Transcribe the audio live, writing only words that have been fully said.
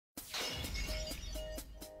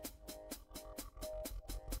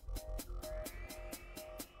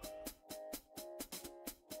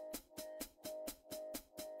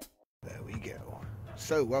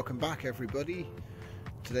So welcome back everybody.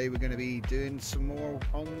 Today we're going to be doing some more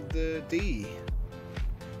on the D.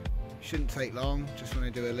 Shouldn't take long, just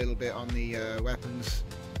want to do a little bit on the weapons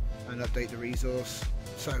and update the resource.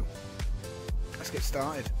 So let's get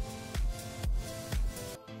started.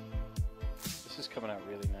 This is coming out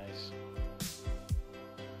really nice.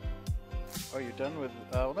 Oh, you're done with,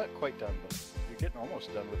 well, not quite done, but you're getting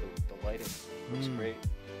almost done with the lighting. Looks great.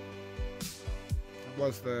 It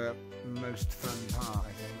was the most fun part,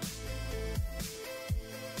 I think.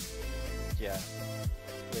 Yeah,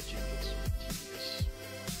 glitching gets tedious.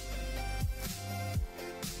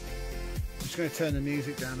 I'm just going to turn the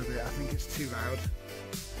music down a bit, I think it's too loud.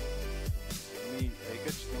 Let me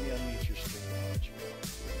unmute your stream and let you go.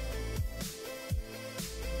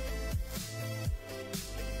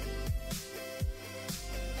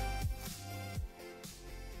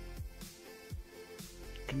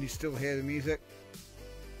 Can you still hear the music?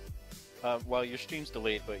 Well, your stream's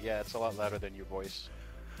delayed, but yeah, it's a lot louder than your voice.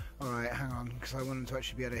 Alright, hang on, because I want them to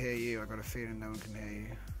actually be able to hear you. I got a feeling no one can hear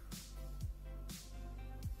you.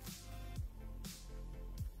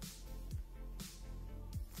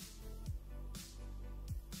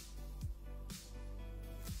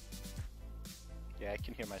 Yeah, I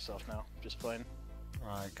can hear myself now, just fine.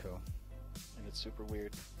 Alright, cool. And it's super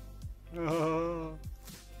weird. Oh.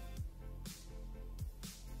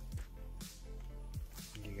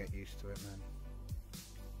 You get used to it, man.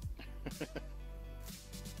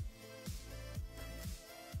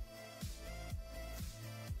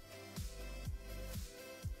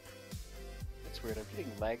 It's weird, I'm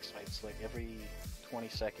getting lag spikes like every 20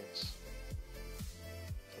 seconds.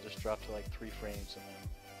 I'll just drop to like 3 frames and then...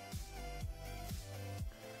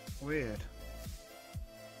 Weird.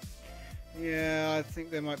 Yeah, I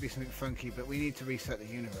think there might be something funky, but we need to reset the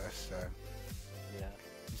universe, so... Yeah.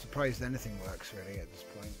 I'm surprised anything works, really, at this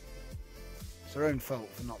point. It's our own fault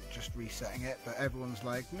for not just resetting it, but everyone's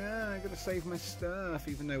like, nah, I gotta save my stuff,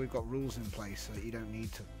 even though we've got rules in place so that you don't need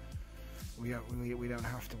to... We don't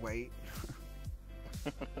have to wait.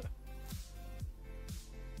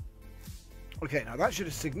 Okay, now that should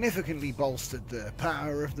have significantly bolstered the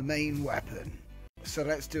power of the main weapon. So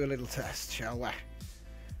let's do a little test, shall we?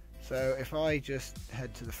 So if I just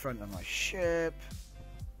head to the front of my ship,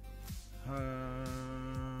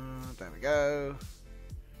 there we go.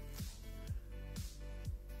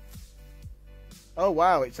 Oh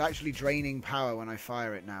wow, it's actually draining power when I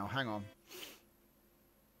fire it now. Hang on.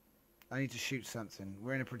 I need to shoot something.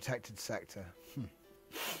 We're in a protected sector.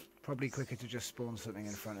 Probably quicker to just spawn something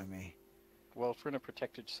in front of me. Well, if we're in a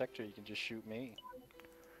protected sector, you can just shoot me.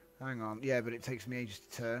 Hang on. Yeah, but it takes me ages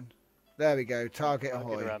to turn. There we go. Target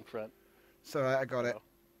ahoy. Get around front. It's alright, I got it.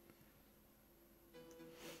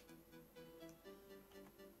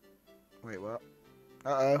 Wait, what?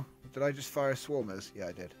 Uh-oh. Did I just fire swarmers? Yeah,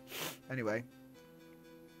 I did. Anyway.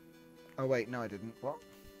 Oh, wait. No, I didn't. What?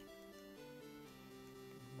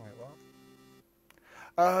 Wait, what?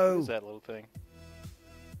 Oh! What is that little thing?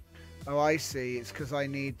 Oh, I see. It's because I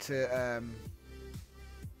need to,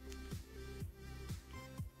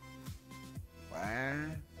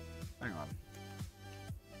 Where? Hang on.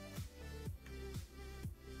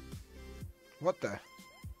 What the?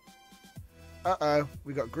 Uh-oh.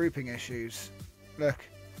 We got grouping issues. Look.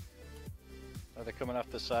 Are they coming off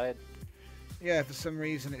the side? Yeah, for some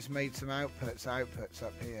reason it's made some outputs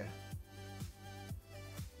up here.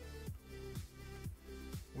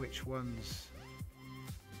 Which ones?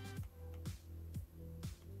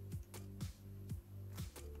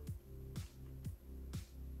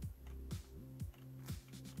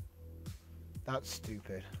 That's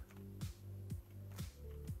stupid.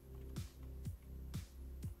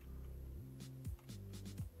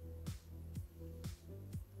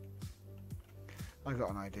 I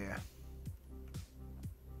got an idea.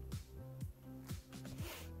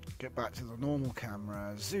 Get back to the normal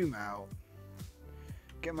camera, zoom out,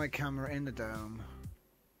 get my camera in the dome,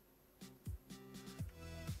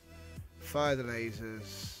 fire the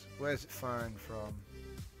lasers. Where's it firing from?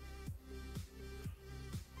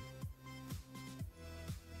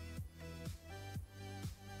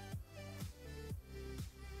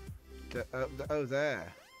 Oh,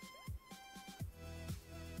 there.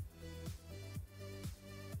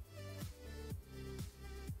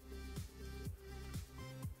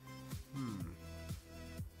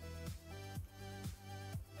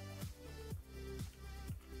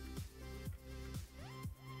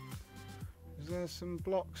 Is there some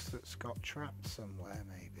blocks that's got trapped somewhere,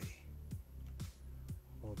 maybe?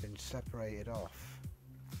 Or been separated off?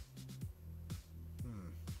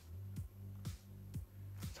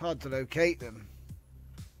 It's hard to locate them.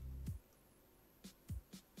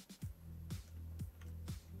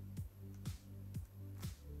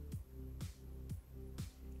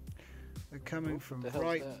 They're coming from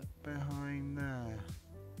right behind there.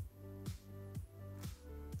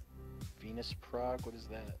 Venus Prague, what is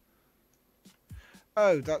that?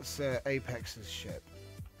 Oh, that's Apex's ship.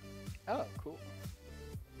 Oh, cool.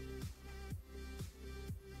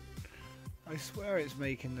 I swear it's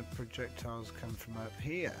making the projectiles come from up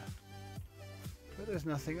here. But there's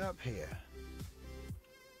nothing up here.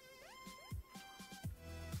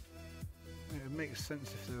 It would make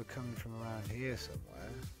sense if they were coming from around here somewhere.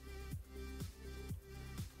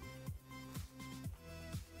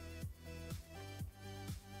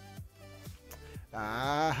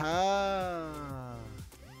 Aha!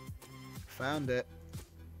 Found it.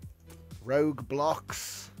 Rogue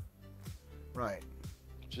blocks. Right.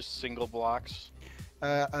 Just single blocks?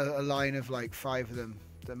 A line of like 5 of them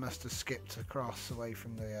that must have skipped across away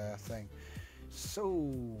from the thing.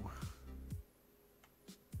 So...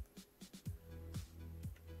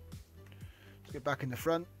 let's get back in the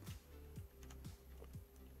front.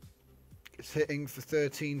 It's hitting for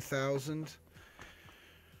 13,000.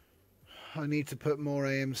 I need to put more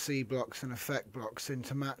AMC blocks and effect blocks in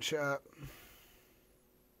to match it up.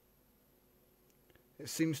 It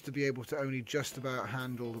seems to be able to only just about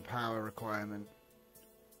handle the power requirement.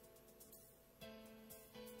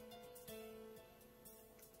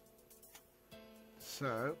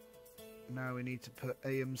 So, now we need to put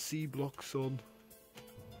AMC blocks on.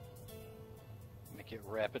 Make it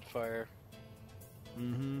rapid fire.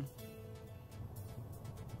 Mm-hmm.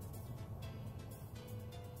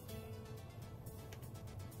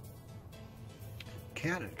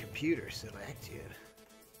 Canon computer selected.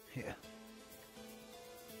 Yeah.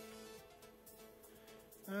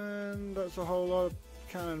 And that's a whole lot of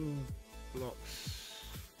cannon blocks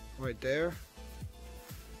right there.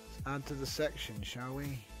 Let's add to the section, shall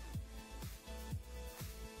we?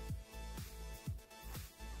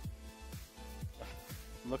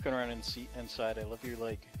 I'm looking around inside. I love your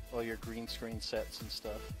all your green screen sets and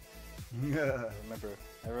stuff. Yeah.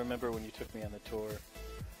 I remember when you took me on the tour.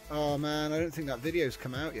 Oh man, I don't think that video's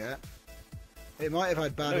come out yet. It might have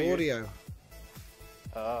had bad audio.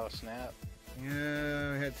 Oh snap.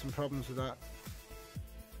 Yeah, we had some problems with that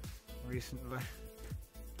recently.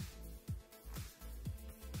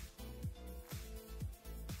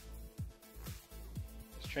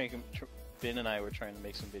 Ben and I were trying to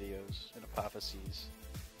make some videos in Apophyses,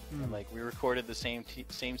 and like we recorded the same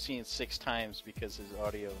scene 6 times because his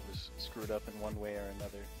audio was screwed up in one way or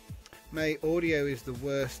another. Mate, audio is the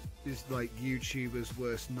worst, is like YouTuber's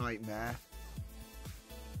worst nightmare.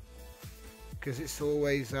 Because it's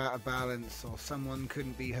always out of balance, or someone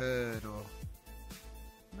couldn't be heard, or...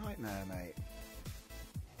 nightmare, mate.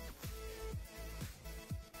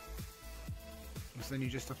 So then you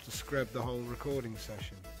just have to scrub the whole recording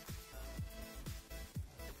session.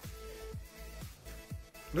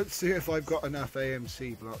 Let's see if I've got enough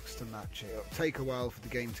AMC blocks to match it. It'll take a while for the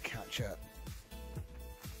game to catch up.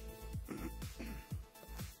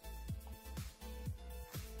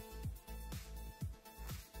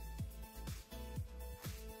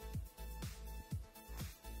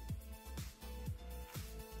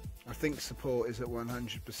 I think support is at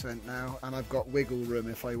 100% now, and I've got wiggle room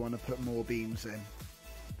if I want to put more beams in.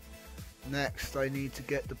 Next, I need to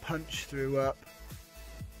get the punch through up.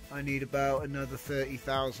 I need about another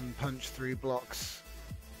 30,000 punch through blocks.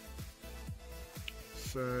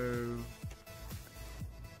 So...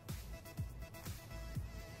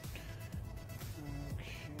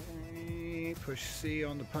 okay, push C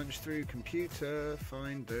on the punch through computer,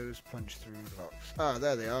 find those punch through blocks. Ah,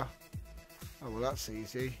 there they are. Oh, well that's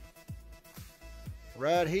easy.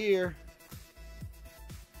 Right here.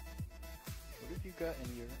 What have you got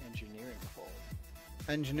in your engineering hole?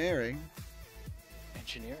 Engineering?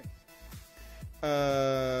 Engineering?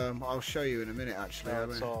 I'll show you in a minute actually.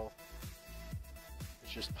 No,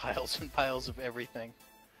 it's just piles and piles of everything.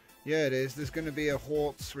 Yeah, it is. There's going to be a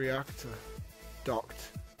Quartz reactor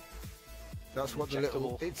docked. That's what the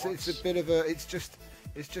little... It's a bit of a... It's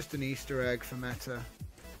just an Easter egg for meta.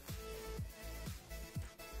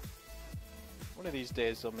 One of these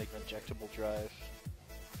days they'll make an injectable drive.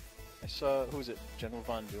 I saw, who was it? General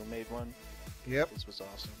Von Doom made one. Yep. This was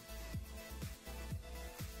awesome.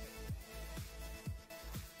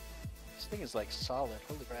 This thing is like solid.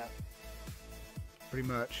 Holy crap. Pretty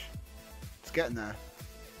much. It's getting there.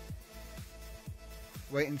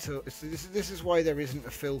 Wait until... This is why there isn't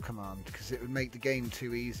a fill command, because it would make the game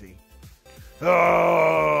too easy.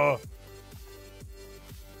 Oh!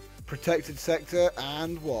 Protected sector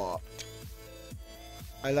and what?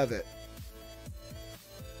 I love it.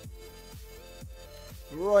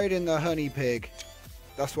 Right in the honey pig.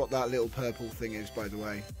 That's what that little purple thing is, by the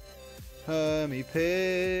way. Honey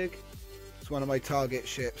pig. one of my target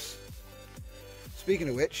ships. Speaking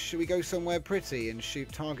of which, should we go somewhere pretty and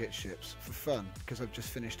shoot target ships for fun? Because I've just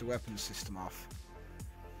finished a weapons system off.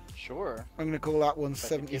 Sure. I'm going to call that one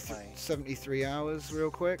 73 hours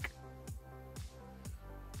real quick.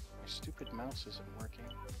 My stupid mouse isn't working.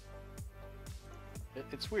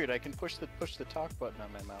 It's weird. I can push the talk button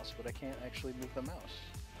on my mouse, but I can't actually move the mouse.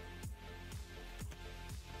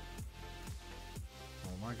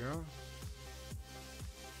 Oh my god.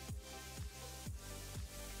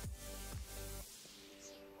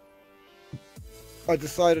 I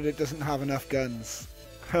decided it doesn't have enough guns.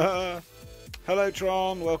 Hello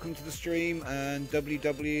Tron, welcome to the stream, and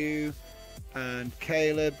WW, and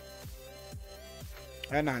Caleb,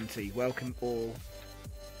 and Auntie, welcome all.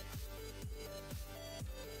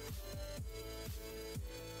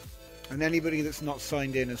 And anybody that's not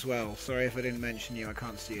signed in as well, sorry if I didn't mention you, I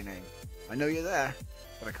can't see your name. I know you're there,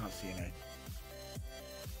 but I can't see your name.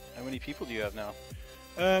 How many people do you have now?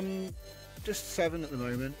 Just 7 at the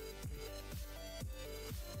moment.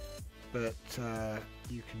 But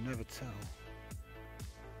you can never tell.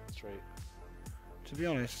 That's right. To be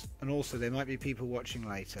honest, and also there might be people watching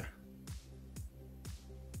later.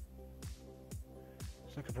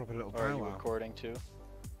 It's like a proper little powwow. Are you recording too?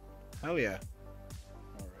 Hell yeah.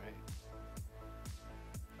 Alright.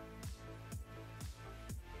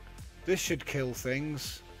 This should kill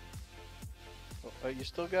things. Well, you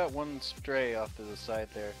still got one stray off to the side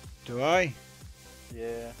there. Do I?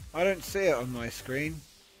 Yeah. I don't see it on my screen.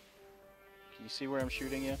 Can you see where I'm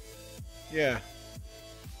shooting you? Yeah.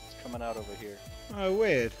 It's coming out over here. Oh,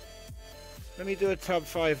 weird. Let me do a tab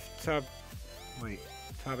 5, tab... Wait,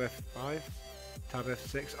 tab F5? Tab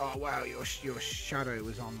F6? Oh wow, your shadow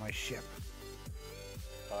was on my ship.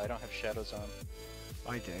 Oh, I don't have shadows on.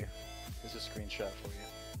 I do. Here's a screenshot for you.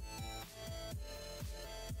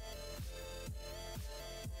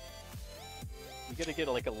 You gotta get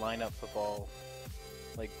like a lineup of all,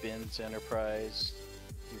 like Bin's Enterprise,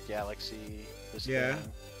 your Galaxy, this Yeah,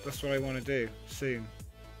 thing, that's what I want to do soon.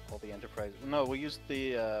 all the Enterprise. No, we'll use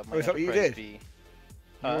the my Oh, is that what you Enterprise did? B.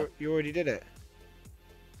 Huh? You already did it?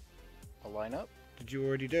 A lineup? Did you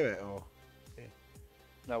already do it, or?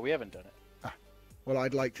 No, we haven't done it. Well,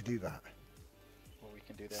 I'd like to do that. Well, we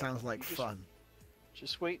can do that. Sounds like You fun.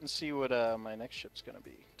 Just wait and see what my next ship's gonna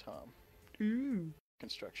be, Tom. Ooh.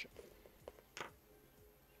 Construction.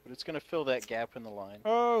 But it's gonna fill that gap in the line.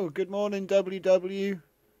 Oh, good morning, WW.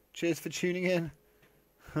 Cheers for tuning in.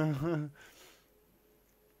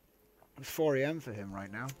 It's 4 AM for him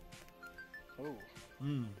right now. Oh.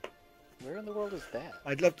 Hmm. Where in the world is that?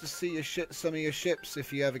 I'd love to see some of your ships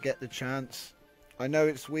if you ever get the chance. I know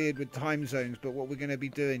it's weird with time zones, but what we're going to be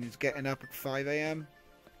doing is getting up at 5 AM,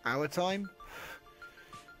 our time,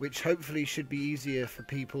 which hopefully should be easier for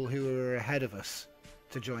people who are ahead of us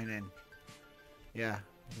to join in. Yeah,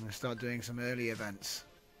 I'm going to start doing some early events.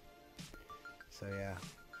 So yeah,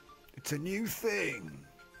 it's a new thing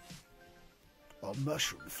on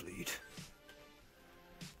MushroomFleet.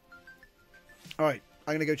 Alright,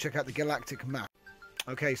 I'm going to go check out the galactic map.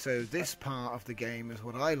 Okay, so this part of the game is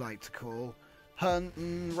what I like to call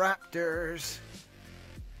hunting raptors.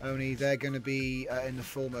 Only they're going to be in the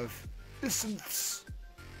form of isnths.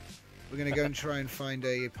 We're going to go and try and find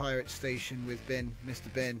a pirate station with Bin,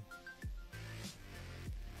 Mr. Bin.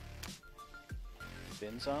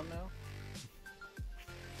 Bin's on now?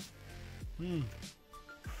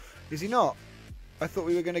 Is he not? I thought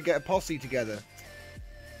we were going to get a posse together.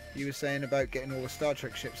 You were saying about getting all the Star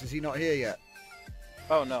Trek ships. Is he not here yet?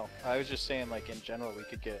 Oh no, I was just saying like in general we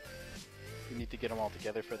need to get them all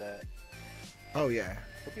together for that. Oh yeah.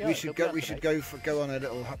 We should go on a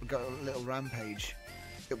little rampage.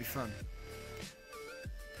 It'll be fun.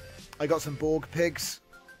 I got some Borg pigs.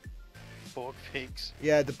 Borg pigs?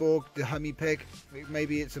 Yeah, the Borg, the Hummy pig.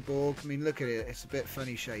 Maybe it's a Borg. I mean, look at it. It's a bit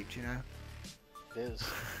funny shaped, you know? It is.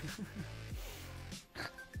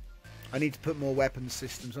 I need to put more weapons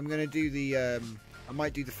systems. I'm going to do the... I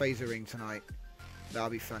might do the phaser ring tonight. That'll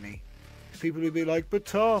be funny. People will be like, but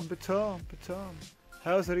Tom,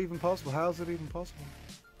 how is that even possible? How is it even possible?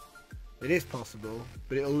 It is possible,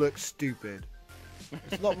 but it'll look stupid.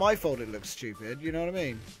 It's not my fault it looks stupid, you know what I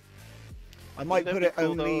mean? I might put it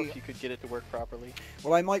only... Though, if you could get it to work properly.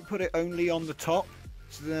 Well, I might put it only on the top,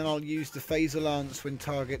 so then I'll use the phaser lance when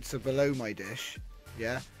targets are below my dish,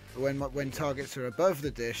 yeah? But when targets are above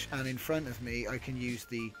the dish and in front of me, I can use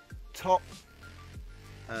the top...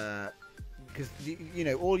 because, you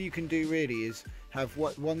know, all you can do really is have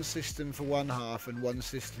one system for one half and one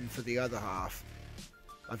system for the other half.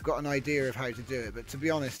 I've got an idea of how to do it, but to be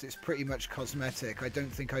honest, it's pretty much cosmetic. I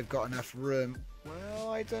don't think I've got enough room. Well,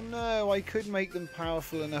 I don't know. I could make them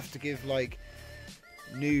powerful enough to give like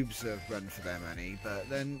noobs a run for their money, but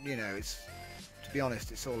then you know, it's to be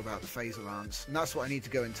honest, it's all about the phaser lance, and that's what I need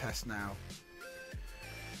to go and test now.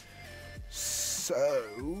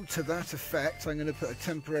 So, to that effect, I'm going to put a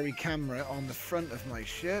temporary camera on the front of my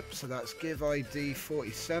ship. So that's give ID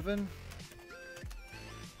 47.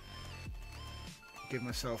 Give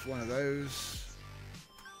myself one of those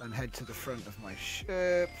and head to the front of my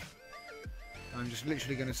ship. I'm just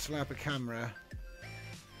literally going to slap a camera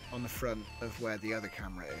on the front of where the other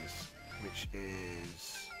camera is, which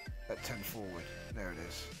is at 10 forward. There it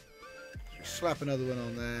is. Just slap another one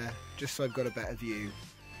on there, just so I've got a better view.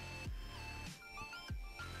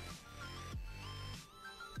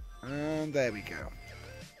 And there we go.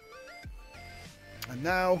 And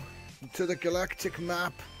now to the galactic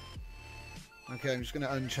map. Okay, I'm just going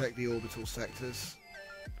to uncheck the orbital sectors.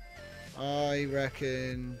 I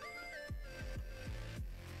reckon...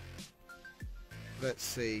 Let's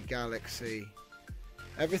see, galaxy.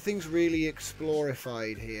 Everything's really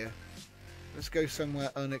explorified here. Let's go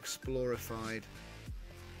somewhere unexplorified.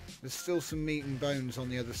 There's still some meat and bones on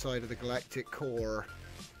the other side of the galactic core.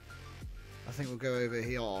 I think we'll go over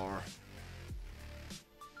here.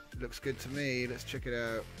 Looks good to me. Let's check it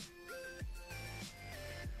out.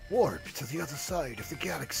 Warp to the other side of the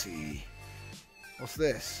galaxy. What's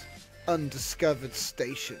this? Undiscovered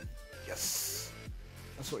station. Yes.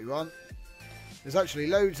 That's what we want. There's actually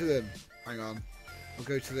loads of them. Hang on. We'll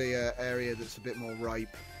go to the area that's a bit more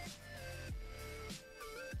ripe.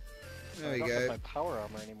 There we go. I don't have my power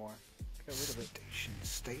armor anymore. Get rid of it.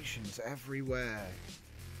 Stations everywhere.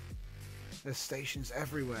 There's stations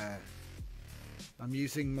everywhere. I'm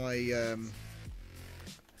using my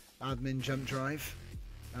admin jump drive,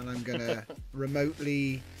 and I'm gonna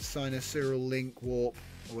remotely sinusoidal link warp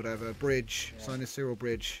or whatever bridge, yeah. Sinusoidal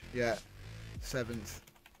bridge. Yeah, 7th.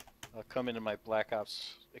 I'll come into my Black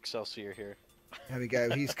Ops Excelsior here. There we go.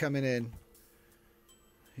 He's coming in.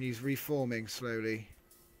 He's reforming slowly.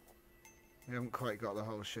 We haven't quite got the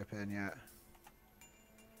whole ship in yet.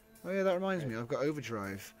 Oh yeah, that reminds me. I've got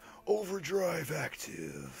overdrive. Overdrive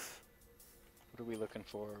active. What are we looking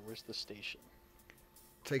for? Where's the station?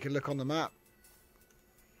 Take a look on the map.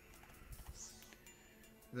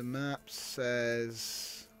 The map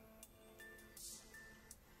says...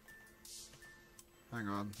 Hang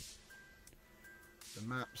on. The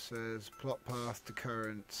map says plot path to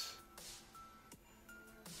current.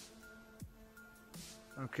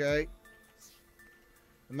 Okay.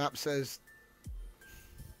 The map says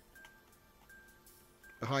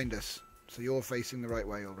behind us, so you're facing the right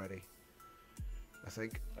way already, I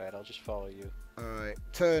think. Alright, I'll just follow you. Alright,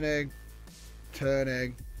 turning.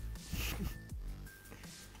 Turning.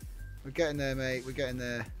 We're getting there, mate, we're getting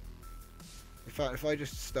there. In fact, if I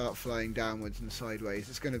just start flying downwards and sideways,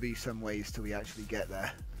 it's going to be some ways till we actually get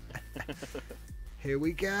there. Here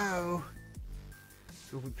we go.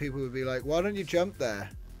 People would be like, why don't you jump there?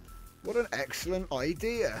 What an excellent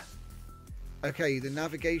idea. Okay, the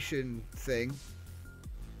navigation thing.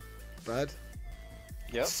 Bud.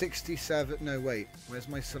 Yep. 67. No, wait. Where's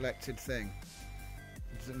my selected thing?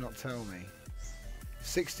 Does it not tell me?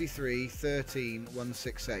 63, 13,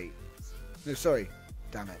 168. No, sorry.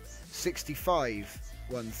 Damn it. 65,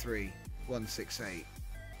 13, 168.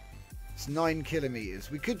 It's 9 kilometers.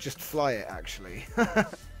 We could just fly it, actually.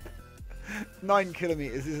 9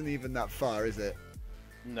 kilometers isn't even that far, is it?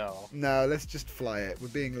 No. No, let's just fly it. We're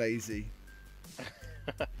being lazy.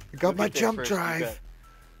 I got my jump drive.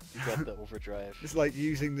 You got the overdrive. It's like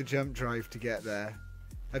using the jump drive to get there.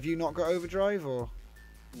 Have you not got overdrive, or?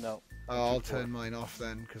 No. Oh, I'll turn mine off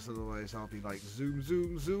then, because otherwise I'll be like zoom,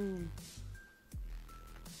 zoom, zoom.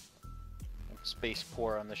 Space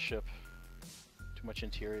poor on the ship. Too much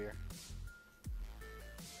interior.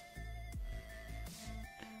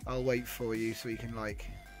 I'll wait for you so you can like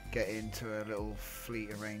get into a little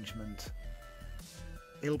fleet arrangement.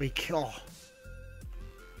 It'll be killer.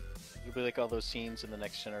 It'll be like all those scenes in The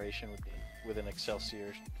Next Generation with an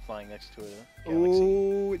Excelsior flying next to a galaxy.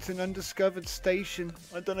 Oh, it's an undiscovered station.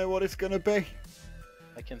 I don't know what it's gonna be.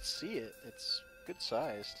 I can see it. It's good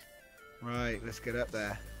sized. Right, let's get up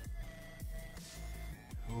there.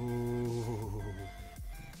 Ooh.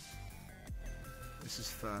 This is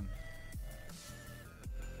fun.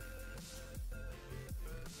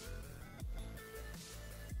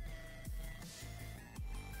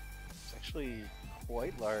 It's actually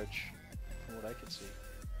quite large from what I can see.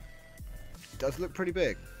 It does look pretty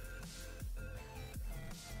big.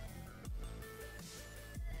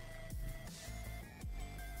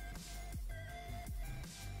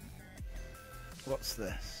 What's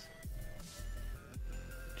this?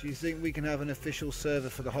 Do you think we can have an official server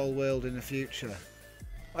for the whole world in the future?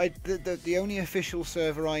 The only official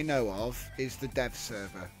server I know of is the dev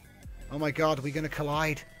server. Oh my god, are we going to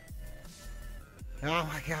collide? Oh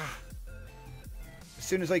my god. As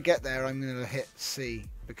soon as I get there, I'm going to hit C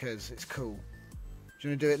because it's cool. Do you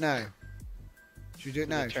want to do it now? Should we do it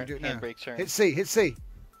now? Should we do it now? Hit C, hit C.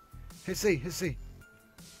 Hit C, hit C.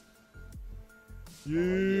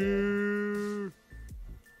 Yeah.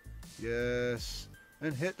 Yes.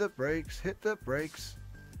 And hit the brakes, hit the brakes.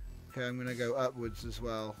 Okay, I'm going to go upwards as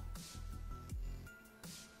well.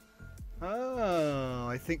 Oh,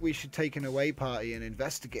 I think we should take an away party and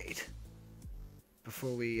investigate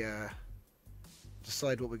before we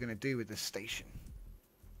decide what we're going to do with this station.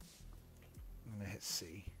 I'm going to hit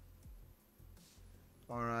C.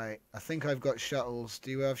 Alright, I think I've got shuttles. Do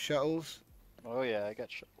you have shuttles? Oh yeah, I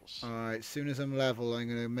got shuttles. Alright, as soon as I'm level, I'm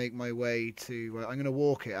going to make my way to... I'm going to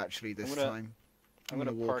walk it actually this time. I'm going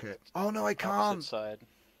to walk it. Oh no, I can't! Side.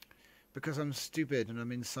 Because I'm stupid and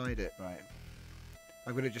I'm inside it. Right.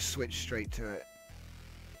 I'm going to just switch straight to it.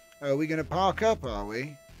 Oh, are we going to park up, are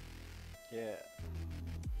we? Yeah.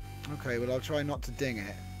 Okay, well I'll try not to ding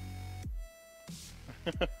it.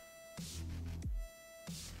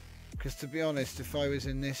 Because to be honest, if I was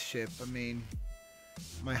in this ship, I mean,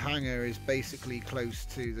 my hangar is basically close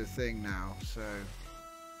to the thing now, so...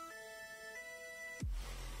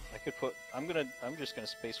 I could put. I'm just gonna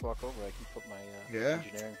spacewalk over. I can put my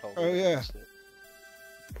engineering hull. Oh yeah. It.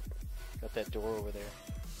 Got that door over there.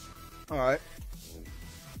 All right.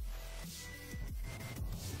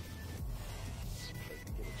 See if I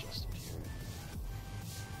can get adjusted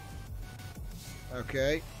here.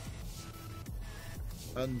 Okay.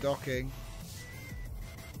 Undocking.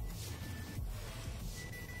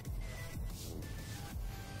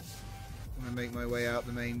 I'm gonna make my way out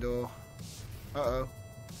the main door. Uh-oh.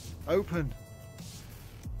 Open!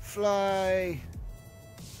 Fly!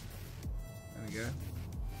 There we go.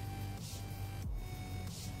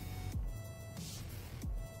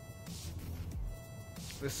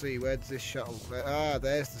 Let's see, where's this shuttle? Ah,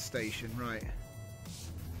 there's the station, right.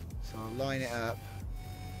 So I'll line it up.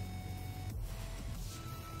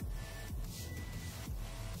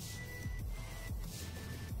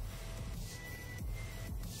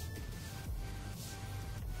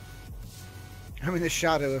 I'm in the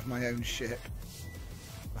shadow of my own ship,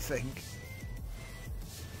 I think.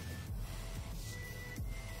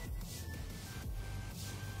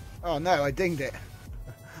 Oh no, I dinged it.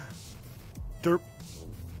 Derp.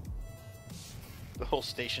 The whole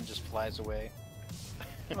station just flies away.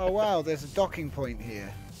 Oh wow, there's a docking point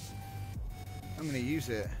here. I'm going to use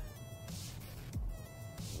it.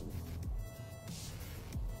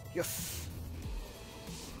 Yes.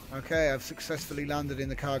 Okay, I've successfully landed in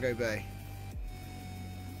the cargo bay.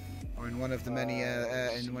 Or in one of the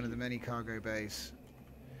many cargo bays.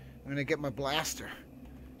 I'm gonna get my blaster,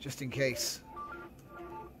 just in case.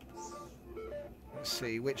 Let's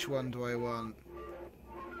see, which one do I want?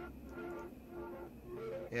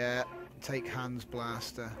 Yeah, take Hans'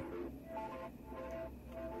 blaster.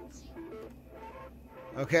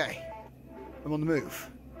 Okay, I'm on the move.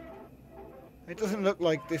 It doesn't look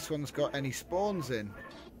like this one's got any spawns in.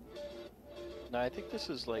 No, I think this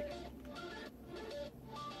is like...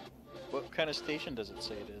 What kind of station does it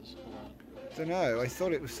say it is? Don't know. I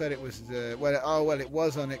thought it was said it was the well. It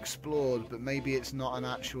was unexplored, but maybe it's not an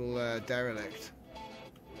actual derelict.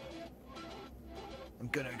 I'm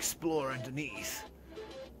gonna explore underneath.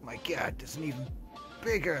 My God, there's an even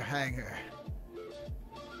bigger hangar.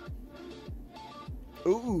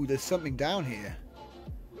 Ooh, there's something down here.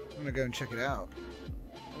 I'm gonna go and check it out.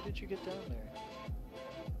 How did you get down there?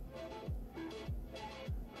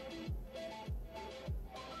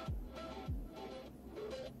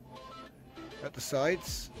 At the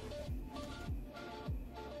sides.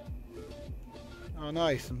 Oh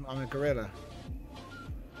nice, I'm a gorilla.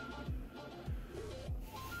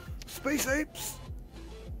 Space apes!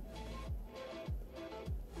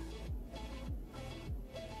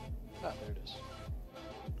 Ah, there it is.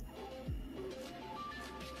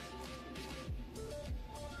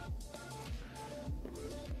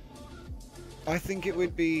 I think it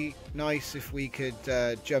would be nice if we could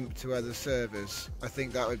jump to other servers. I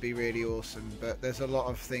think that would be really awesome, but there's a lot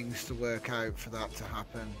of things to work out for that to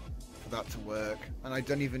happen, for that to work, and I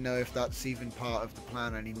don't even know if that's even part of the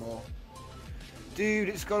plan anymore. Dude,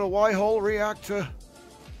 it's got a Y-hole reactor,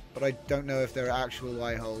 but I don't know if there are actual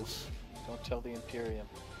Y-holes. Don't tell the Imperium.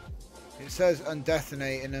 It says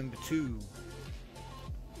undetonator number 2,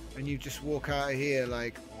 and you just walk out of here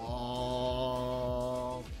like,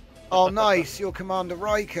 oh. Oh, nice! You're Commander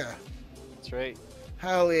Riker. That's right.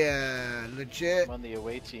 Hell yeah, legit. I'm on the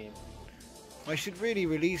away team. I should really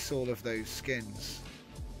release all of those skins.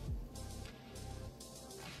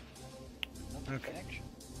 Okay.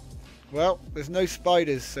 Well, there's no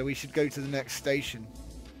spiders, so we should go to the next station.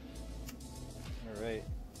 Alright.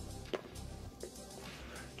 Do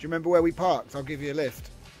you remember where we parked? I'll give you a lift.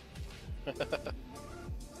 I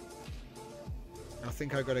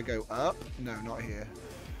think I gotta go up. No, not here.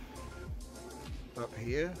 Up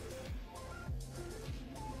here.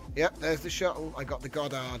 Yep, there's the shuttle. I got the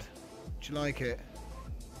Goddard. Do you like it?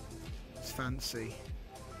 It's fancy.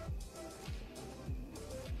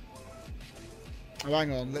 Oh,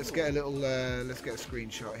 hang on. Let's get a little. Let's get a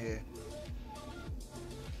screenshot here.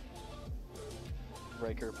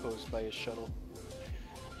 Riker posed by his shuttle.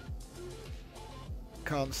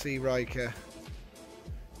 Can't see Riker,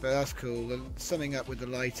 but that's cool. Something up with the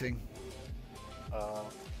lighting.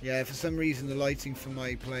 Yeah, for some reason the lighting for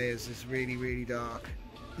my players is really, really dark.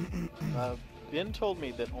 Ben told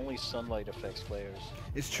me that only sunlight affects players.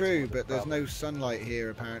 It's true, but there's no sunlight here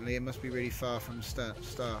apparently. It must be really far from star.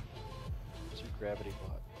 It's your gravity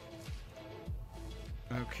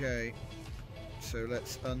block. Okay, so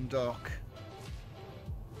let's undock.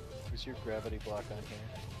 Where's your gravity block on here?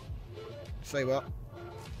 Say what?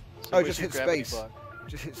 So Oh, just hit space. Block?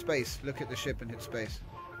 Just hit space. Look at the ship and hit space.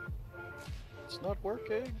 It's not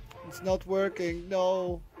working. It's not working.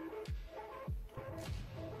 No.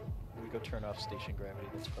 We go turn off station gravity.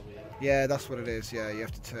 That's probably it. Yeah, that's what it is. Yeah, you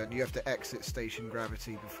have to turn. You have to exit station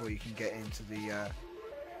gravity before you can get into the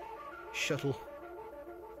shuttle.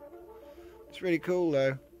 It's really cool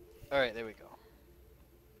though. All right, there we go.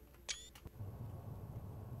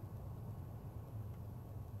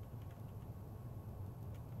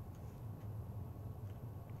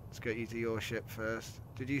 Let's get you to your ship first.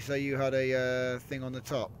 Did you say you had a thing on the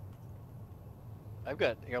top? I've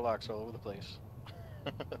got airlocks all over the place.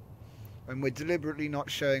 And we're deliberately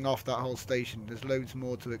not showing off that whole station. There's loads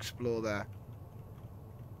more to explore there.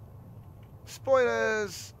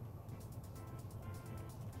 Spoilers!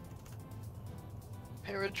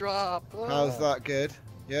 Paradrop! Oh. How's that, good?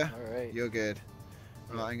 Yeah? Alright. You're good.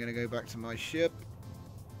 Right, I'm going to go back to my ship.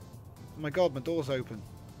 Oh my god, my door's open.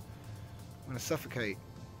 I'm going to suffocate.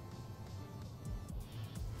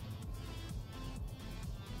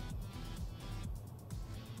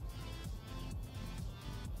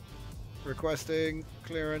 Requesting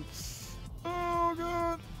clearance. Oh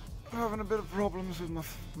god, I'm having a bit of problems with my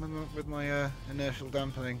inertial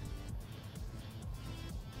dampening.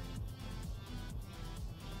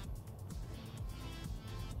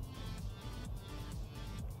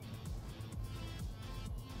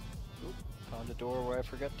 Oop, found a door where I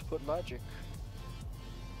forgot to put logic.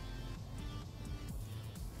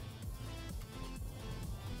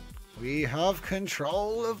 We have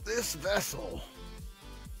control of this vessel.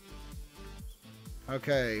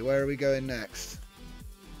 Okay, where are we going next?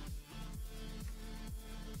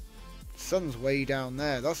 Sun's way down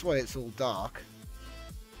there. That's why it's all dark.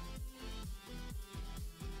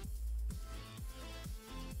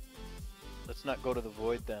 Let's not go to the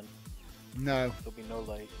void then. No. There'll be no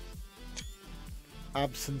light.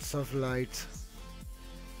 Absence of light.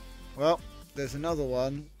 Well, there's another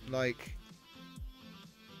one, like...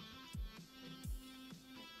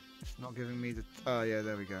 It's not giving me the... Oh yeah,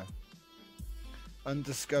 there we go.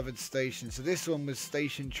 Undiscovered station. So this one was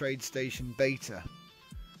Station Trade Station Beta.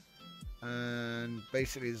 And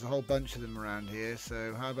basically there's a whole bunch of them around here.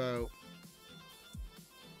 So how about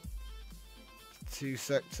 2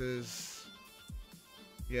 sectors?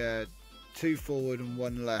 Yeah, 2 forward and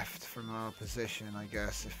 1 left from our position, I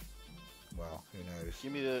guess. If, well, who knows?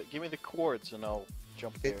 Give me the chords and I'll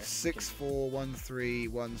jump there. It's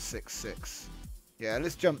 6413166. Yeah,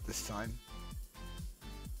 let's jump this time.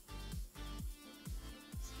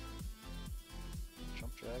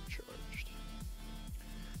 Jump drive charged.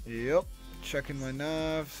 Yep. Checking my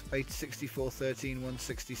navs.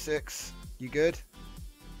 864.13.166. You good?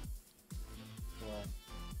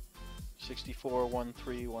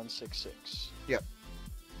 6413.166. Yep.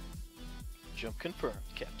 Jump confirmed,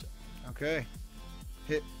 Captain. Okay.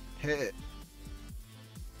 Hit it.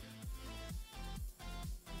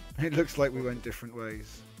 It looks like we went different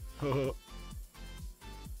ways. I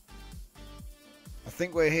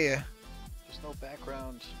think we're here. There's no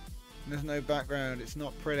background. There's no background. It's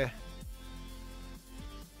not pretty.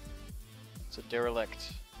 It's a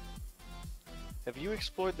derelict. Have you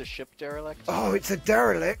explored the ship derelict? Oh, it's a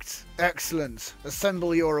derelict. Excellent.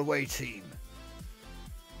 Assemble your away team.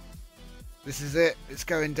 This is it. It's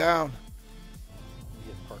going down.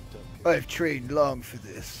 Get parked up here. I've trained long for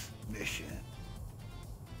this mission.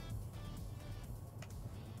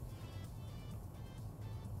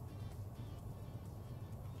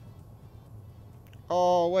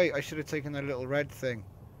 Oh wait, I should have taken that little red thing.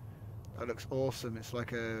 That looks awesome. It's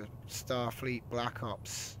like a Starfleet Black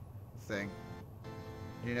Ops thing.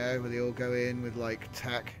 You know, where they all go in with like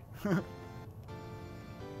tech.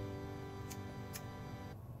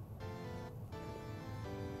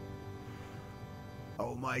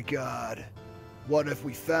 Oh my god. What have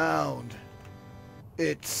we found?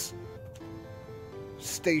 It's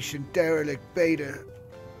Station Derelict Beta.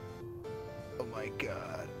 Oh my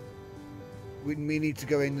god. We need to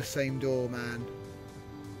go in the same door, man.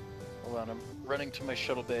 Hold on, I'm running to my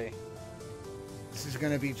shuttle bay. This is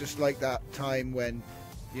going to be just like that time when,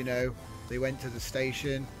 you know, they went to the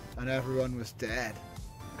station and everyone was dead.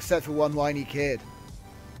 Except for one whiny kid.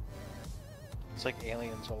 It's like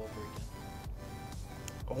aliens all over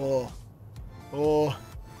again. Oh,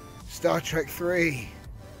 Star Trek 3.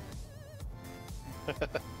 Where'd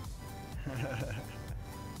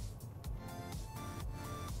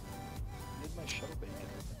my shuttle bay go?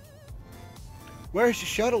 Where's your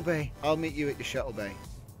shuttle bay? I'll meet you at your shuttle bay.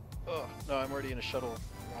 Oh, no, I'm already in a shuttle.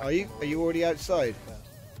 Are you? Are you already outside?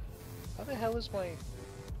 How the hell is my...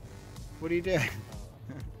 What are you doing?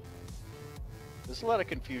 There's a lot of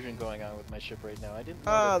confusion going on with my ship right now. I didn't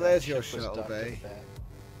know Ah, that there's that your ship was shuttle docked at bay. that.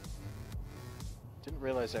 Didn't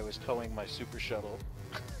realize I was towing my super shuttle.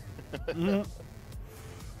 Mhm.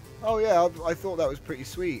 Oh yeah, I thought that was pretty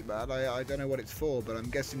sweet, man. I don't know what it's for, but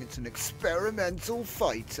I'm guessing it's an experimental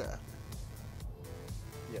fighter.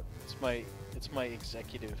 Yep, it's my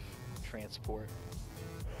executive transport.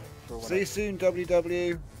 For when See you soon,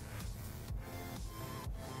 WW.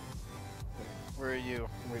 Where are you?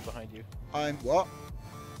 I'm right behind you. I'm what?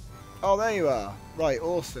 Oh, there you are. Right,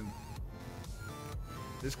 awesome.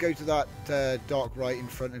 Let's go to that dock right in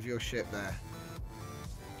front of your ship there.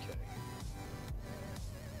 Okay.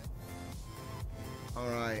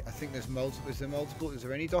 Alright, I think there's multiple. Is there multiple? Is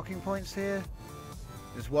there any docking points here?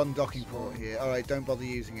 There's one docking port here. Alright, don't bother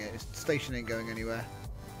using it. The station ain't going anywhere.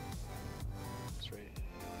 That's right.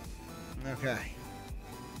 Okay.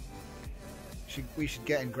 We should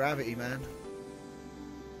get in gravity, man.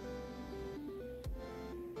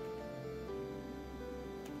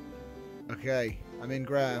 Okay, I'm in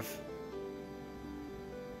grav.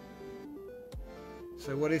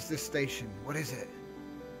 So what is this station? What is it?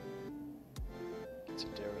 It's a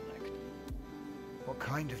derelict. What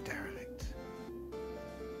kind of derelict?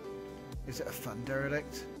 Is it a fun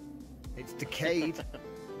derelict? It's decayed.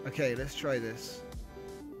 Okay, let's try this.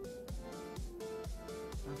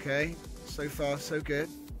 Okay, so far so good.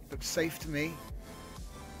 Looks safe to me.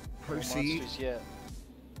 Proceed. No monsters yet.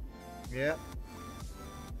 Yeah.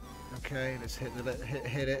 Okay, let's hit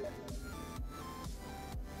it.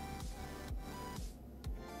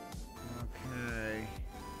 Okay.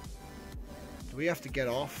 Do we have to get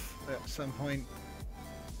off at some point?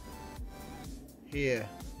 Here,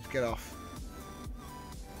 let's get off.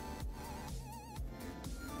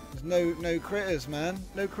 There's no critters, man.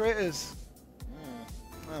 No critters.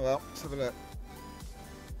 Oh well, let's have a look.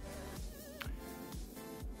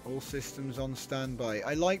 All systems on standby.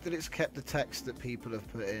 I like that it's kept the text that people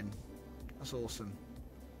have put in. That's awesome.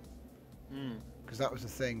 Because that was a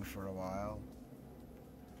thing for a while.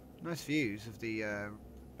 Nice views of the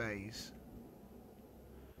bays.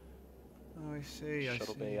 Oh, I see.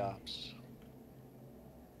 Shuttle bay ops.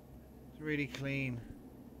 It's really clean.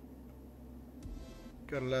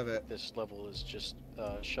 Gotta love it. This level is just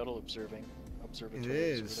shuttle observatory. It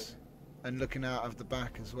is. And looking out of the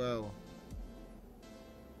back as well.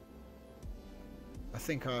 I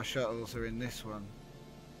think our shuttles are in this one.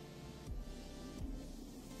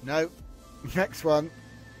 No. Next one.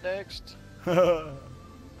 Next.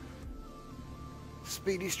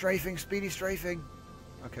 Speedy strafing, speedy strafing.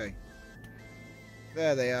 Okay.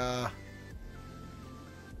 There they are.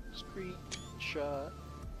 Screenshot.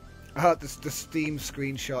 The Steam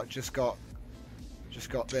screenshot just got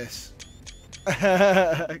this.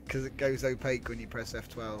 Because it goes opaque when you press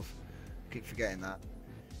F12. Keep forgetting that.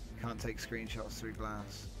 Can't take screenshots through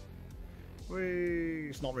glass. Whee!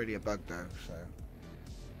 It's not really a bug though, so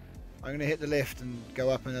I'm going to hit the lift and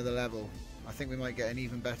go up another level. I think we might get an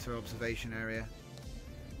even better observation area.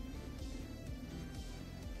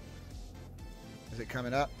 Is it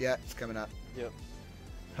coming up? Yeah, it's coming up. Yep.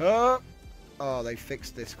 Huh? Oh, they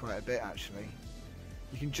fixed this quite a bit actually.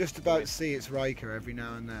 You can just about see its Riker every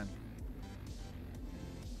now and then.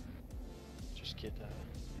 Just get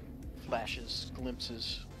flashes,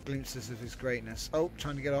 glimpses. Glimpses of his greatness. Oh,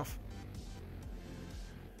 trying to get off.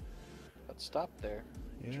 But stop there.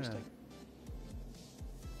 Yeah. Interesting.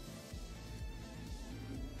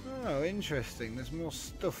 Oh, interesting. There's more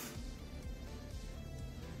stuff.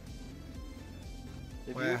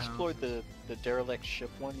 Have you warehouse. explored the derelict ship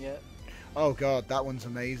one yet? Oh god, that one's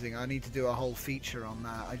amazing. I need to do a whole feature on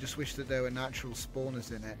that. I just wish that there were natural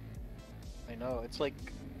spawners in it. I know, it's like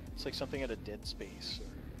something out of Dead Space.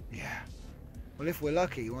 Or... Yeah. Well, if we're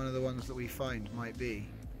lucky, one of the ones that we find might be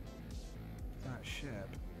that ship.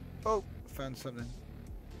 Oh, found something.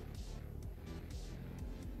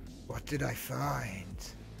 What did I find?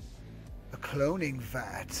 A cloning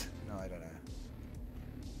vat? No, I don't know.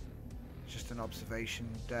 Just an observation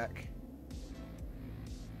deck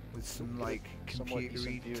with some like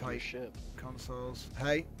computery type ship. consoles.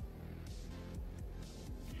 Hey.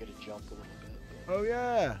 You gotta jump a little bit. But... Oh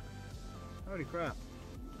yeah. Holy crap.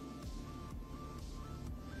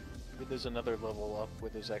 Maybe there's another level up where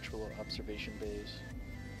there's actual observation bays.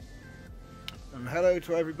 And hello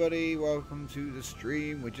to everybody. Welcome to the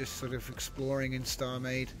stream. We're just sort of exploring in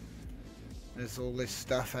Starmade. There's all this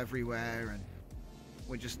stuff everywhere, and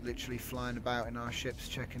we're just literally flying about in our ships,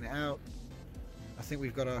 checking it out. I think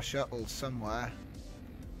we've got our shuttles somewhere.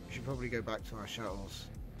 We should probably go back to our shuttles.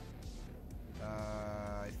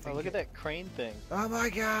 I think oh, look at that crane thing. Oh my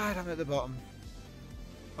god, I'm at the bottom.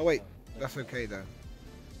 Oh wait, that's okay though.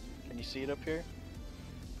 Can you see it up here?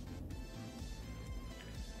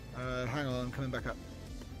 Hang on, I'm coming back up.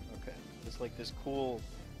 Okay. It's like this cool,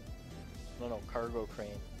 I don't know, cargo crane.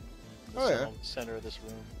 In the center of this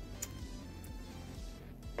room.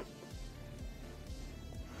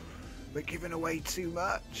 We're giving away too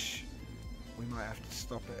much. We might have to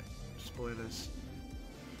stop it. Spoilers.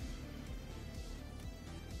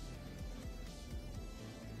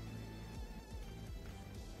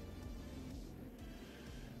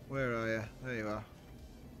 Where are you? There you are.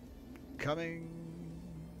 Coming.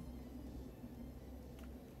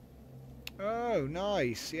 Oh,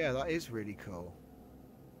 nice. Yeah, that is really cool.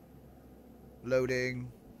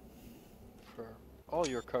 Loading. For all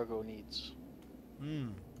your cargo needs. Hmm.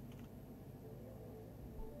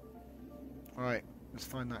 Alright, let's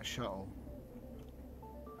find that shuttle.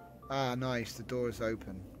 Ah, nice. The door is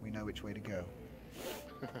open. We know which way to go.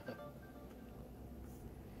 I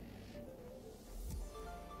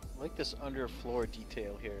like this underfloor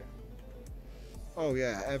detail here. Oh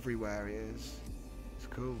yeah, everywhere it is. It's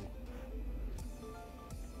cool.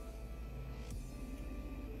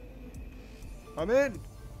 I'm in!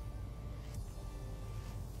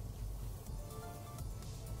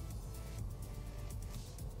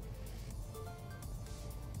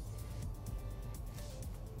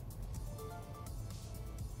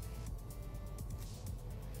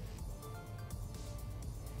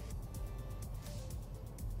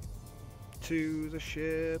 To the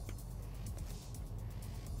ship.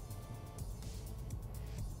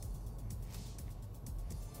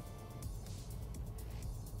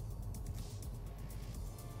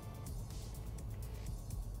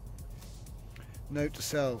 Note to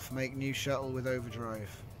self, make new shuttle with overdrive.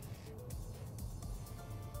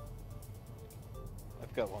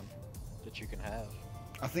 I've got one that you can have.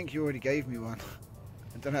 I think you already gave me one.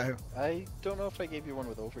 I don't know. I don't know if I gave you one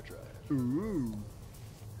with overdrive. Ooh.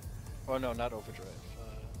 Oh no, not overdrive.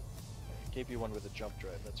 I gave you one with a jump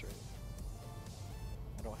drive, that's right.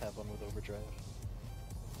 I don't have one with overdrive.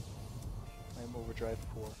 I'm overdrive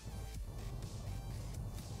poor.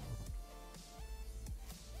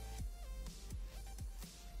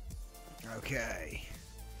 Okay.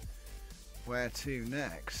 Where to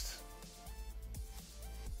next?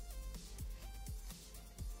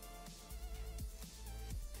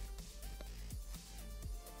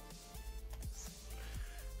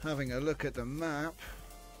 Having a look at the map.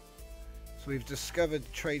 So we've discovered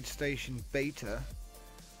Trade Station Beta.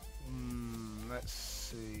 Let's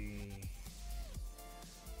see.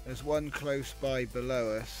 There's one close by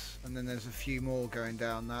below us, and then there's a few more going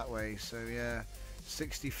down that way. So yeah,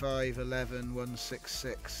 65, 11,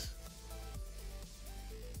 166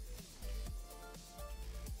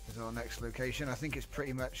 is our next location. I think it's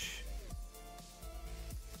pretty much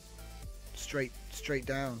straight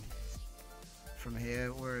down from here.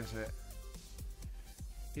 Where is it?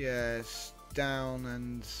 Yeah, it's down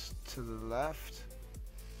and to the left.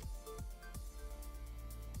 Let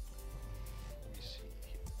me see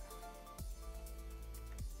here.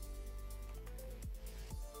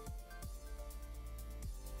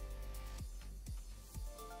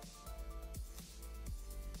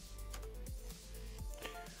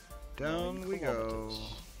 Down we go.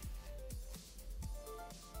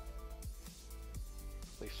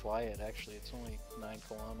 They fly it, actually. It's only 9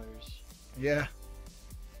 kilometers. Yeah.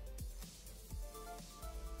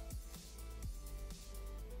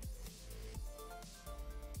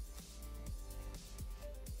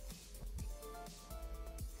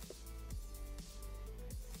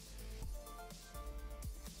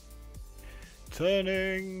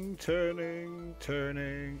 Turning, turning,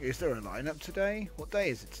 turning. Is there a lineup today? What day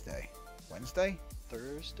is it today? Wednesday?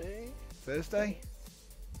 Thursday? Thursday?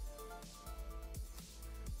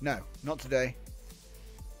 No, not today.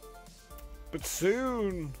 But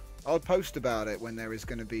soon! I'll post about it when there is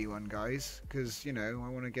going to be one, guys. Because, you know, I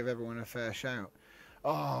want to give everyone a fair shout.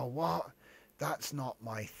 Oh, what? That's not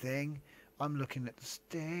my thing. I'm looking at the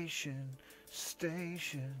station,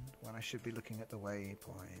 when I should be looking at the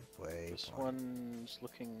waypoint. This one's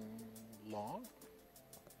looking long?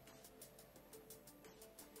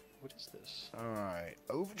 What is this? Alright,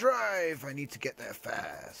 overdrive! I need to get there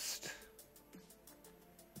fast.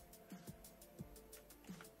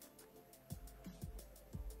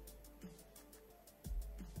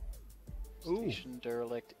 Station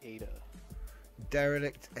Derelict Ada.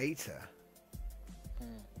 Derelict Ada.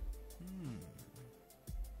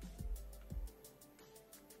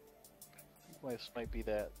 This might be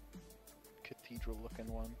that cathedral looking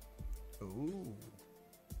one. Ooh.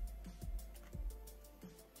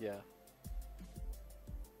 Yeah.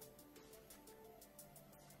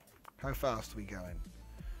 How fast are we going?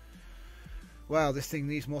 Wow, this thing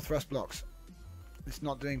needs more thrust blocks. It's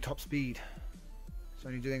not doing top speed. It's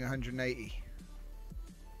only doing 180.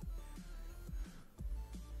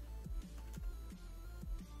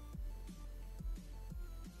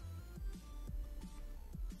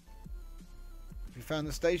 Have you found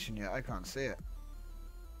the station yet? I can't see it.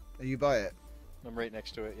 Are you by it? I'm right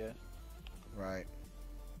next to it, yeah. Right.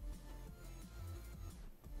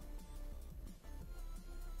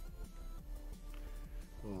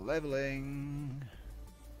 Leveling.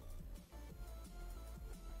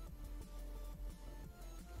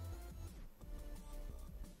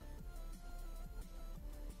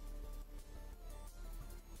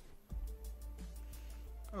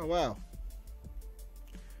 Oh wow.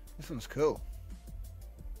 This one's cool.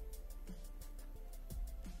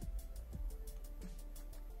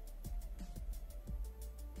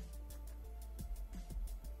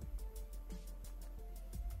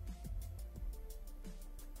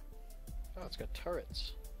 Oh, it's got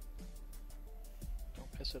turrets.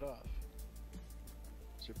 Don't piss it off.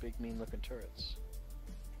 These are big, mean-looking turrets.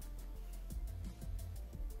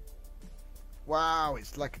 Wow,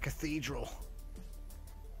 it's like a cathedral.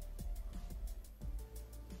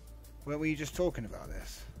 Weren't we just talking about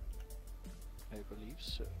this? I believe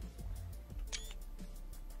so.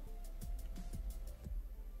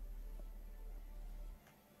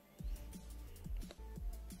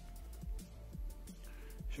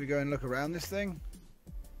 Should we go and look around this thing?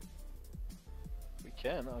 We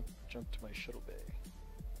can. I'll jump to my shuttle bay.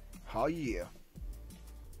 Oh yeah.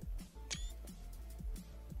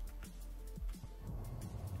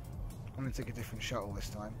 I'm gonna take a different shuttle this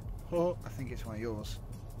time. Oh, I think it's one of yours.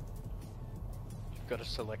 You've got a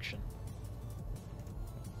selection.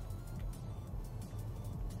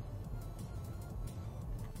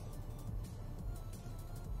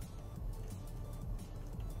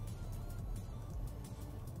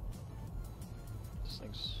 This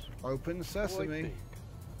thing's Open sesame. quite big.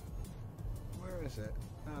 Where is it?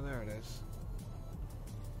 Oh, there it is.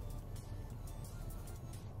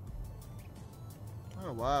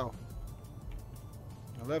 Oh wow.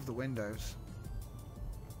 I love the windows.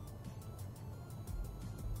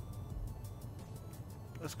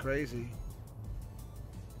 That's crazy.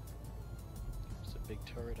 There's a big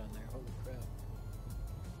turret on there. Holy crap.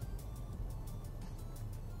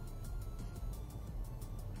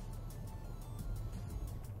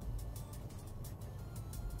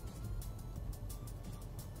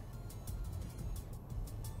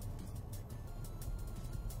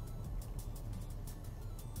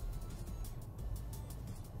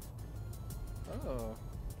 Oh.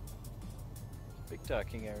 Big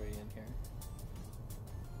docking area in here.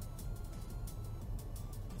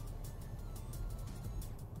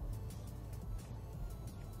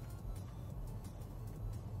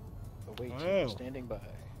 Await Oh. standing by.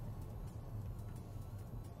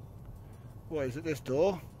 What is it? This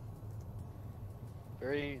door?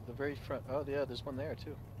 The very front. Oh yeah, there's one there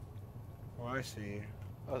too. Oh, I see.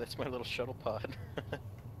 Oh, that's my little shuttle pod.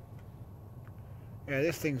 Yeah,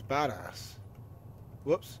 this thing's badass.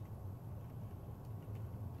 Whoops.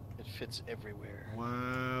 It fits everywhere.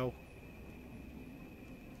 Wow.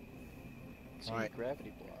 See Right.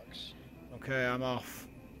 gravity blocks. Okay, I'm off.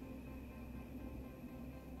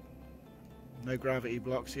 No gravity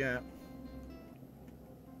blocks yet.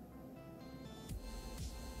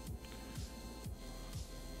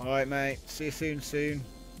 Alright, mate. See you soon.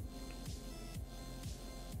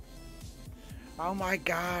 Oh my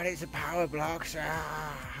god, it's a power block. So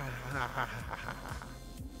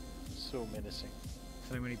menacing.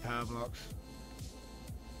 So many power blocks.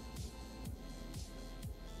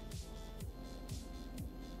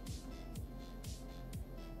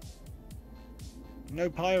 No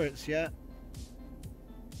pirates yet.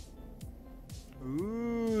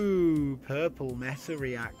 Ooh, purple meta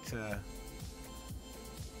reactor.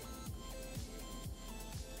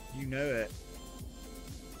 You know it.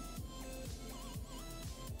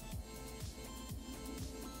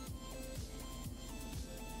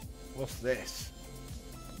 What's this?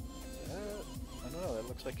 I don't know. That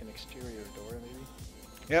looks like an exterior door, maybe.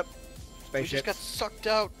 Yep. We Spaceship. just got sucked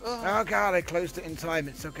out. Ugh. Oh god, I closed it in time.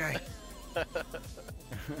 It's okay.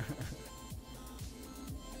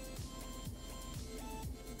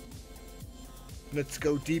 Let's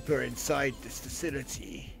go deeper inside this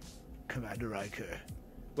facility, Commander Riker.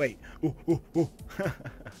 Wait. Ooh, ooh, ooh.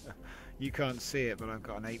 You can't see it, but I've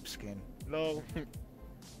got an ape skin. Lol.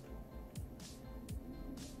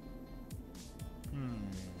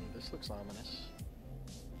 This looks ominous.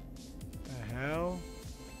 The hell?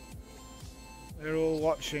 They're all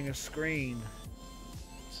watching a screen.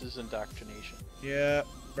 This is indoctrination. Yeah,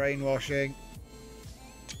 brainwashing.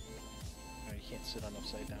 No, you can't sit on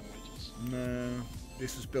upside down wedges. No,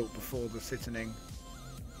 this was built before the sitting.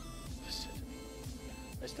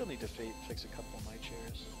 I still need to fix a couple of my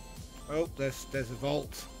chairs. Oh, there's a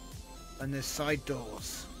vault, and there's side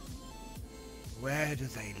doors. Where do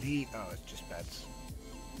they lead? Oh, it's just beds.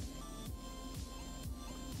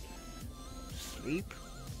 Sleep.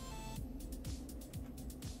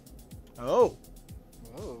 Oh,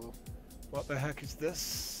 Whoa. what the heck is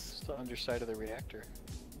this? It's the underside of the reactor.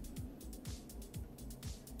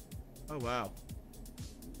 Oh wow.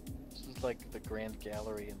 This is like the Grand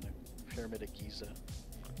Gallery in the Pyramid of Giza.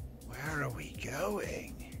 Where are we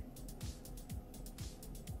going?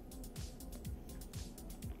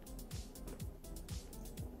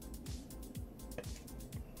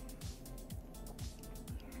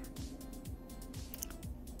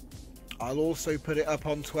 I'll also put it up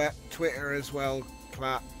on Twitter as well,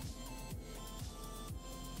 Clap.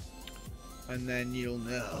 And then you'll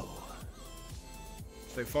know.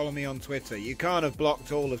 So follow me on Twitter. You can't have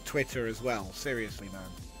blocked all of Twitter as well. Seriously, man.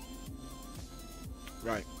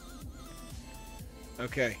 Right.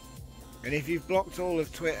 Okay. And if you've blocked all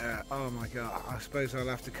of Twitter, oh my god, I suppose I'll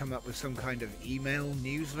have to come up with some kind of email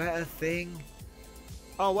newsletter thing.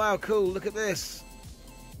 Oh wow, cool, look at this.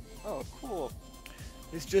 Oh, cool.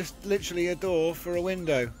 It's just literally a door for a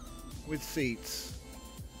window with seats.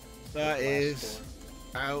 That is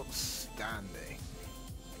outstanding.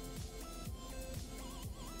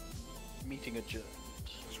 Meeting a judge.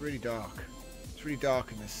 It's really dark. It's really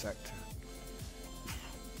dark in this sector.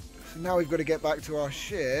 So now we've got to get back to our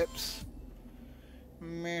ships.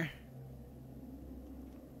 Meh.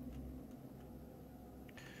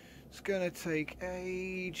 It's gonna take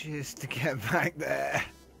ages to get back there.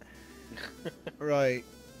 Right.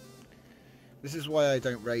 This is why I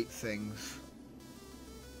don't rate things.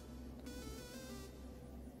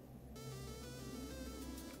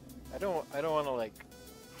 I don't want to like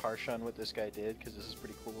harsh on what this guy did because this is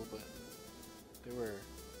pretty cool, but there were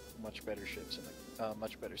much better ships in the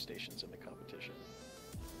much better stations in the competition.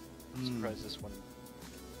 I'm surprised this one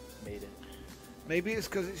made it. Maybe it's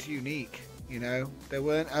because it's unique, you know. There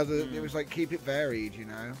weren't other. It was like keep it varied, you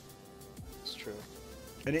know. It's true.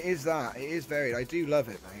 And it is that. It is varied. I do love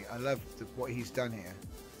it, mate. I love what he's done here.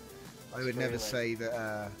 I would never say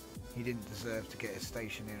that he didn't deserve to get a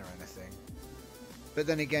station in or anything. But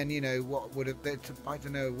then again, you know, what would have... I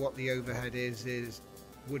don't know what the overhead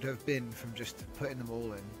would have been from just putting them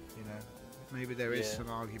all in, you know. Maybe there is some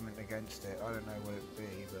argument against it. I don't know what it would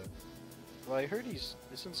be, but... Well, I heard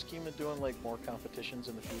isn't scheming doing, like, more competitions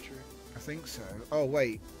in the future? I think so. Oh,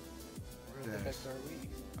 wait. Where the heck are we?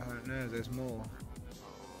 I don't know. There's more.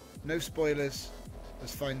 No spoilers.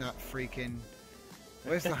 Let's find that freaking...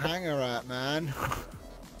 Where's the hangar at, man?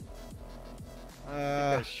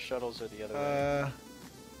 I think shuttles are the other way.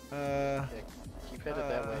 Yeah, keep headed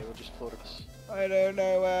that way. We'll just float us. I don't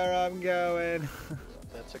know where I'm going.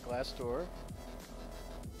 That's a glass door.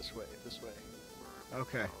 This way. This way.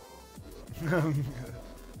 Okay.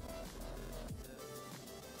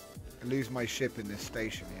 I lose my ship in this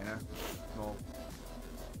station, you know? Well,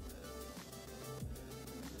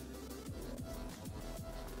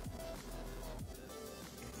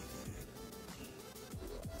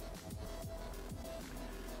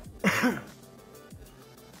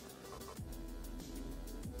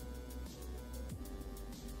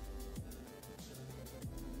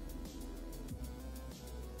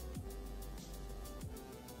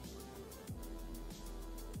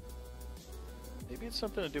 maybe it's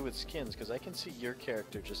something to do with skins, because I can see your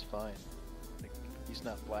character just fine. Like, he's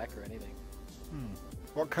not black or anything.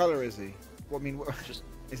 what color is he? What, I mean, what, Just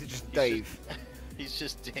is it just Dave? He's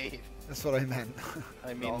just Dave. That's what I meant.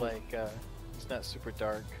 I mean, like, It's not super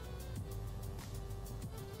dark.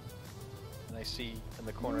 And I see in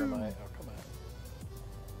the corner of my... Oh, come on.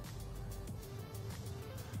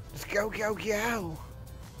 Let's go, go, go!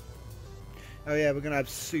 Oh yeah, we're gonna have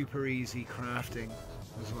super easy crafting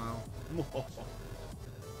as well.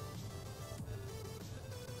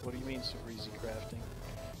 What do you mean super easy crafting?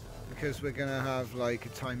 Because we're gonna have like a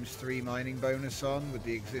 ×3 mining bonus on with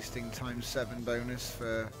the existing ×7 bonus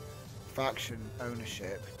for faction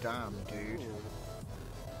ownership. Damn, dude.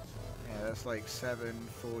 Yeah, that's like 7,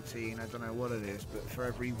 14, I don't know what it is, but for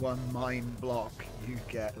every 1 mine block you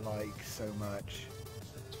get like so much.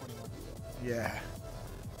 21. Yeah.